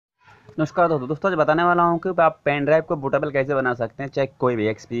नमस्कार दोस्तों, आज बताने वाला हूँ कि आप पेन ड्राइव को बूटेबल कैसे बना सकते हैं। चाहे कोई भी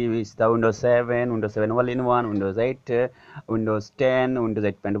XP, Vista, Windows 7 all in one, Windows 8, Windows 10, Windows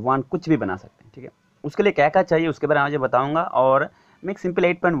 8.1 कुछ भी बना सकते हैं। ठीक है, उसके लिए क्या क्या चाहिए उसके बारे में मुझे बताऊंगा और मैं एक सिंपल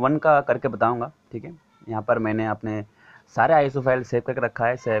 8.1 का करके बताऊंगा। ठीक है, यहाँ पर मैंने अपने सारे आईएसओ फाइल सेव करके रखा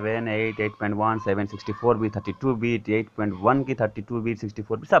है। 7, 8, 8.1, 7, 64 बीट, 32 बीट, 8.1 की 32 बीट,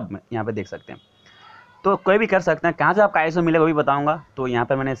 64 बीट, सब यहाँ पे देख सकते हैं। तो कोई भी कर सकते हैं। कहाँ से आपका आईएसओ मिलेगा वो भी बताऊंगा। तो यहाँ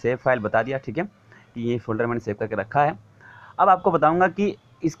पर मैंने सेव फाइल बता दिया। ठीक है, कि ये फोल्डर मैंने सेव करके रखा है। अब आपको बताऊंगा कि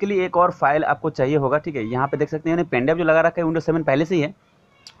इसके लिए एक और फाइल आपको चाहिए होगा। ठीक है, यहाँ पे देख सकते हैं मैंने पेन ड्राइव जो लगा रखा है विंडोज 7 पहले से ही है,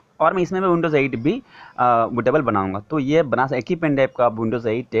 और मैं इसमें विंडोज 8 भी बूटेबल बनाऊंगा। तो ये बना एक ही पेन ड्राइव का आप विंडोज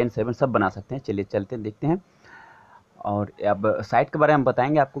 8, 10, 7 सब बना सकते हैं। चलिए चलते हैं, देखते हैं। और अब साइट के बारे में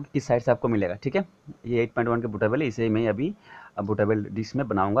बताएंगे आपको कि किस साइट से आपको मिलेगा। ठीक है, ये 8.1 के बूटेबल है, इसे मैं अभी बूटेबल डिस्क में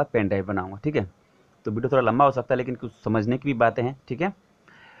बनाऊंगा, पेन ड्राइव बनाऊंगा। ठीक है, तो वीडियो थोड़ा लंबा हो सकता है लेकिन कुछ समझने की भी बातें हैं। ठीक है,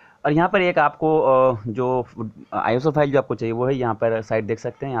 और यहाँ पर एक आपको जो आईएसओ फाइल जो आपको चाहिए वो है, यहाँ पर साइट देख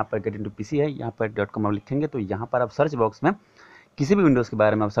सकते हैं। यहाँ पर गेट इनटू पीसी है, यहाँ पर .com आप लिखेंगे तो यहाँ पर आप सर्च बॉक्स में किसी भी विंडोज़ के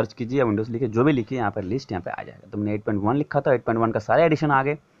बारे में आप सर्च कीजिए या विंडोज़ लिखिए, जो भी लिखिए यहाँ पर लिस्ट यहाँ पे आ जाएगा। तो मैंने 8.1 लिखा था, 8.1 का सारे एडिशन आ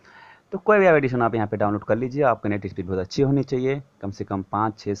गए। तो कोई भी एडिशन आप यहाँ पे डाउनलोड कर लीजिए। आपका नेट स्पीड बहुत अच्छी होनी चाहिए, कम से कम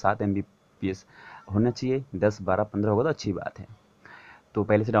 5, 6, 7 MBPS होना चाहिए। 10, 12, 15 होगा तो अच्छी बात है। तो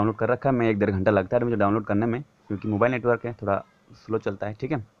पहले से डाउनलोड कर रखा है मैं, 1-1.5 घंटा लगता है मुझे डाउनलोड करने में, क्योंकि मोबाइल नेटवर्क है थोड़ा स्लो चलता है।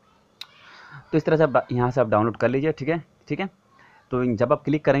 ठीक है, तो इस तरह से आप यहाँ से आप डाउनलोड कर लीजिए। ठीक है, ठीक है। तो जब आप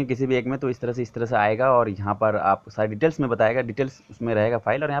क्लिक करेंगे किसी भी एक में तो इस तरह से आएगा, और यहाँ पर आप सारी डिटेल्स में बताएगा, डिटेल्स उसमें रहेगा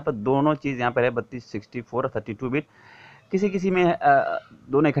फाइल। और यहाँ पर दोनों चीज़ यहाँ पर है 32, 64 और 32 बिट। किसी किसी में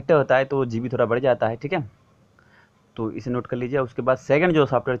दोनों इकट्ठे होता है तो जीबी थोड़ा बढ़ जाता है। ठीक है, तो इसे नोट कर लीजिए। उसके बाद सेकंड जो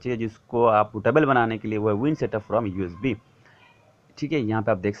सॉफ्टवेयर चाहिए जिसको आप बूटेबल बनाने के लिए, वो है विन सेटअप फ्रॉम यूएसबी। ठीक है, यहाँ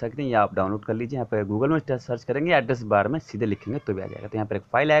पे आप देख सकते हैं, ये आप डाउनलोड कर लीजिए। यहाँ पे गूगल में सर्च करेंगे, एड्रेस बार में सीधे लिखेंगे तो भी आ जाएगा। तो यहाँ पर एक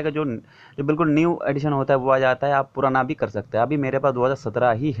फाइल आएगा जो जो बिल्कुल न्यू एडिशन होता है वो आ जाता है। आप पुराना भी कर सकते हैं। अभी मेरे पास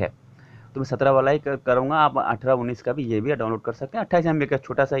 2017 ही है तो मैं 17 वाला ही करूँगा। आप 18, 19 का भी ये भी डाउनलोड कर सकते हैं। 28 MB का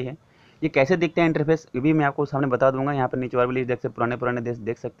छोटा सा ही है। ये कैसे दिखते हैं इंटरफेस ये भी मैं आपको सामने बता दूंगा। यहाँ पर नीचे वाली लिस्ट देख सकते, पुराने पुराने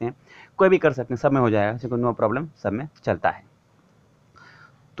देख सकते हैं। कोई भी कर सकते हैं, सब में हो जाएगा, कोई नो प्रॉब्लम, सब में चलता है।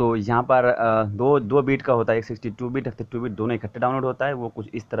 तो यहाँ पर दो दो बीट का होता है, एक 62 बीट, 32 बीट दोनों इकट्ठे डाउनलोड होता है। वो कुछ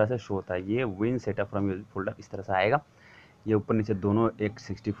इस तरह से शो होता है। ये win setup from use folder इस तरह से आएगा। ये ऊपर नीचे दोनों, एक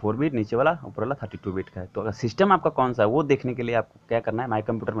 64 बीट नीचे वाला, ऊपर वाला 32 बीट का है। तो अगर सिस्टम आपका कौन सा है वो देखने के लिए आपको क्या करना है, माई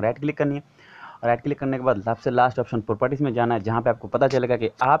कंप्यूटर में राइट क्लिक करनी है। और राइट क्लिक करने के बाद सबसे लास्ट ऑप्शन प्रॉपर्टीज़ में जाना है, जहाँ पे आपको पता चलेगा कि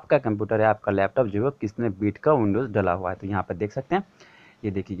आपका कंप्यूटर है, आपका लैपटॉप जो है कितने बीट का विंडोज़ डला हुआ है। तो यहाँ पर देख सकते हैं,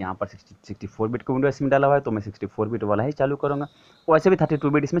 ये देखिए यहाँ पर 64 बिट का विंडोज इसमें डाला हुआ है, तो मैं 64 बिट वाला ही चालू करूँगा। वैसे भी 32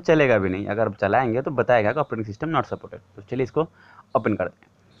 बिट इसमें चलेगा भी नहीं, अगर चलाएंगे तो बताएगा कि ऑपरेटिंग सिस्टम नॉट सपोर्टेड। तो चलिए इसको ओपन करते हैं।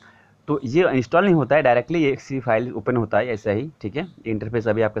 तो ये इंस्टॉल नहीं होता है डायरेक्टली, ये सी फाइल ओपन होता है ऐसा ही। ठीक है, इंटरफेस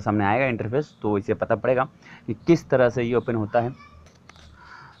अभी आपके सामने आएगा इंटरफेस, तो इसे पता पड़ेगा कि किस तरह से ये ओपन होता है।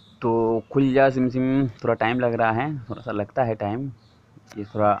 तो खुल जा सिम सिम, थोड़ा टाइम लग रहा है, थोड़ा सा लगता है टाइम। ये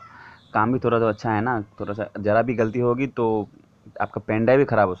थोड़ा काम भी थोड़ा तो अच्छा है ना, थोड़ा सा ज़रा भी गलती होगी तो आपका पेन ड्राइव भी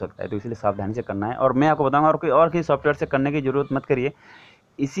ख़राब हो सकता है। तो इसलिए सावधानी से करना है। और मैं आपको बताऊंगा, और किसी सॉफ्टवेयर से करने की ज़रूरत मत करिए,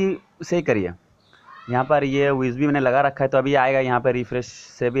 इसी से ही करिए। यहाँ पर ये यूएसबी मैंने लगा रखा है तो अभी आएगा, यहाँ पर रिफ्रेश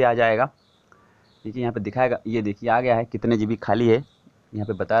से भी आ जाएगा। देखिए यहाँ पे दिखाएगा, ये देखिए आ गया है, कितने जीबी खाली है यहाँ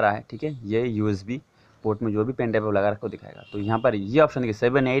पे बता रहा है। ठीक है, ये यूएसबी पोर्ट में जो भी पेन ड्राइव लगा रखा है दिखाएगा। तो यहाँ पर ये ऑप्शन है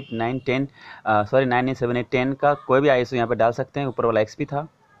 7, 8, 9, 10, सॉरी 9, 8, 7, 8, 10 का कोई भी आईएसओ यहाँ पे डाल सकते हैं। ऊपर वाला एक्सपी था,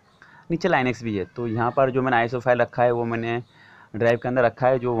 नीचे लाइनक्स भी है। तो यहाँ पर जो मैंने आईएसओ फाइल रखा है वो मैंने ड्राइव के अंदर रखा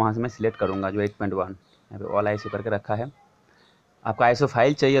है, जो वहाँ से मैं सिलेक्ट करूँगा, जो 8.1 यहाँ पे ऑल आईएसओ करके रखा है। आपका आईएसओ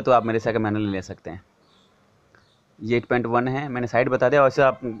फाइल चाहिए तो आप मेरे से मैनुअली ले सकते हैं। ये 8.1 है, मैंने साइड बता दिया। वैसे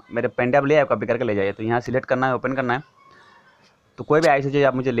आप मेरे पेन ड्राइव ले आए, कॉपी करके ले जाइए। तो यहाँ सिलेक्ट करना है, ओपन करना है। तो कोई भी आईएसओ चाहिए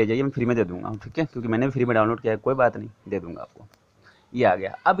आप मुझे ले जाइए, मैं फ्री में दे दूँगा। ठीक है, क्योंकि मैंने भी फ्री में डाउनलोड किया है, कोई बात नहीं, दे दूँगा आपको। ये आ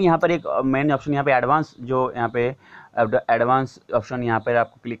गया। अब यहाँ पर एक मेन ऑप्शन, यहाँ पे एडवांस, जो यहाँ पे एडवांस ऑप्शन यहाँ पर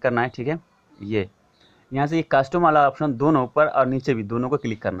आपको क्लिक करना है। ठीक है, ये यहाँ से ये कस्टम वाला ऑप्शन दोनों ऊपर और नीचे भी दोनों को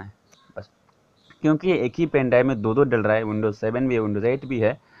क्लिक करना है बस, क्योंकि एक ही पेन ड्राइव में दो डल रहा है, विंडोज़ 7 भी है, विंडोज़ 8 भी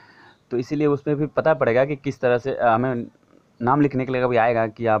है। तो इसीलिए उसमें भी पता पड़ेगा कि किस तरह से हमें नाम लिखने के लिए कभी आएगा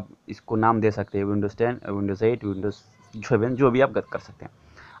कि आप इसको नाम दे सकते हैं, विंडोज़ 10, विंडोज़ 8, विंडोज़ 7, जो भी आप कर सकते हैं।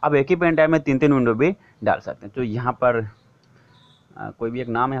 अब एक ही पेन ड्राइव में 3-3 विंडो भी डाल सकते हैं। तो यहाँ पर कोई भी एक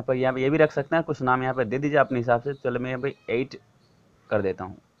नाम यहाँ पर ये भी रख सकते हैं, कुछ नाम यहाँ पर दे दीजिए अपने हिसाब से। चलो मैं भाई 8 कर देता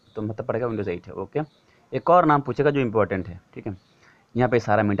हूँ, तो मतलब पड़ेगा विंडोज़ 8 है। ओके, एक और नाम पूछेगा जो इंपॉर्टेंट है। ठीक है, यहाँ पे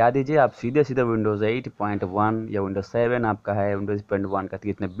सारा मिटा दीजिए। आप सीधे सीधे विंडोज़ 8.1 या विंडोज़ 7 आपका है, विंडोज़ 8.1 का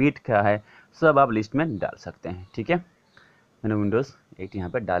कितने बीट का है, सब आप लिस्ट में डाल सकते हैं। ठीक है, मैंने विंडोज़ 8 यहाँ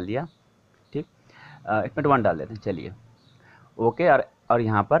पे डाल दिया। ठीक, 8.1 डाल देते हैं। चलिए ओके, और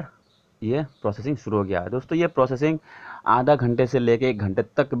यहाँ पर ये प्रोसेसिंग शुरू हो गया है। दोस्तों ये प्रोसेसिंग आधा घंटे से लेके 1 घंटे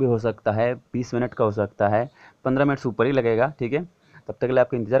तक भी हो सकता है, 20 मिनट का हो सकता है, 15 मिनट से ऊपर ही लगेगा, ठीक है। तब तक के लिए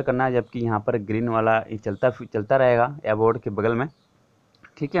आपको इंतज़ार करना है, जबकि यहाँ पर ग्रीन वाला ये चलता रहेगा अबाउट के बगल में,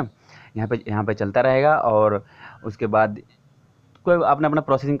 ठीक है। यहाँ पे चलता रहेगा और उसके बाद कोई अपना अपना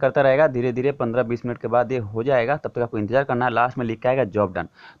प्रोसेसिंग करता रहेगा, धीरे धीरे 15-20 मिनट के बाद ये हो जाएगा। तब तक आपको इंतजार करना है। लास्ट में लिख के आएगा जॉब डन।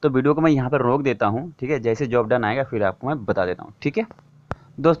 तो वीडियो को मैं यहाँ पर रोक देता हूँ, ठीक है। जैसे जॉब डन आएगा फिर आपको मैं बता देता हूँ, ठीक है।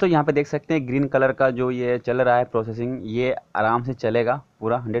 दोस्तों यहाँ पे देख सकते हैं ग्रीन कलर का जो ये चल रहा है प्रोसेसिंग, ये आराम से चलेगा,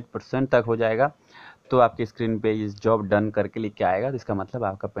 पूरा 100% तक हो जाएगा। तो आपकी स्क्रीन पे इस जॉब डन करके लिख के आएगा, तो इसका मतलब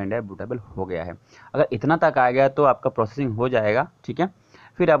आपका पेन ड्राइव बूटेबल हो गया है। अगर इतना तक आ गया तो आपका प्रोसेसिंग हो जाएगा, ठीक है।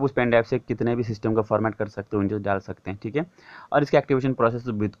 फिर आप उस पेन ड्राइव से कितने भी सिस्टम का फॉर्मेट कर सकते हो, विंडोज डाल सकते हैं, ठीक है। और इसका एक्टिवेशन प्रोसेस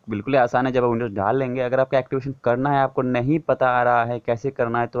तो बिल्कुल ही आसान है। जब आप विंडोज डाल लेंगे, अगर आपका एक्टिवेशन करना है, आपको नहीं पता आ रहा है कैसे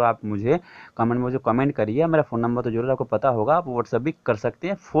करना है, तो आप मुझे कमेंट करिए। मेरा फ़ोन नंबर तो जरूर आपको पता होगा, आप व्हाट्सअप भी कर सकते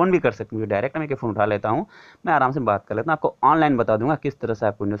हैं, फ़ोन भी कर सकते हैं। मुझे डायरेक्ट मैं फ़ोन उठा लेता हूँ, मैं आराम से बात कर लेता हूँ, आपको ऑनलाइन बता दूंगा किस तरह से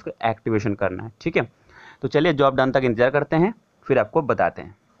आपको विंडोज़ को एक्टिवेशन करना है, ठीक है। तो चलिए जॉब डन तक इंतजार करते हैं, फिर आपको बताते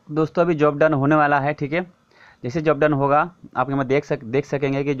हैं। दोस्तों अभी जॉब डन होने वाला है, ठीक है। जैसे जॉब डन होगा आप यहाँ देख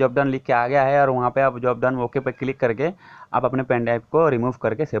सकेंगे कि जॉब डन लिख के आ गया है, और वहाँ पे आप जॉब डन ओके पे क्लिक करके आप अपने पेन ड्राइव को रिमूव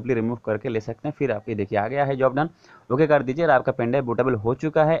करके सेफली रिमूव करके ले सकते हैं। फिर आप ये देखिए आ गया है जॉब डन, ओके कर दीजिए और आपका पेन ड्राइव बूटेबल हो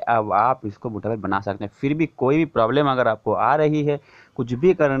चुका है। अब आप इसको बूटेबल बना सकते हैं। फिर भी कोई भी प्रॉब्लम अगर आपको आ रही है कुछ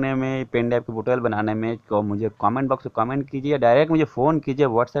भी करने में, पेन ड्राइव को बूटेबल बनाने में, तो मुझे कमेंट बॉक्स में कमेंट कीजिए, डायरेक्ट मुझे फ़ोन कीजिए,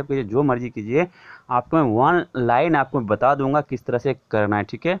 व्हाट्सएप कीजिए, जो मर्जी कीजिए, आपको मैं 1 लाइन आपको बता दूंगा किस तरह से करना है,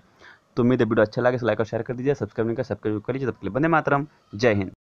 ठीक है। तो उम्मीद है वीडियो अच्छा लगे तो लाइक और शेयर कर दीजिए, सब्सक्राइब नहीं कर सब्सक्राइब कर लीजिए। तब के लिए वंदे मातरम, जय हिंद।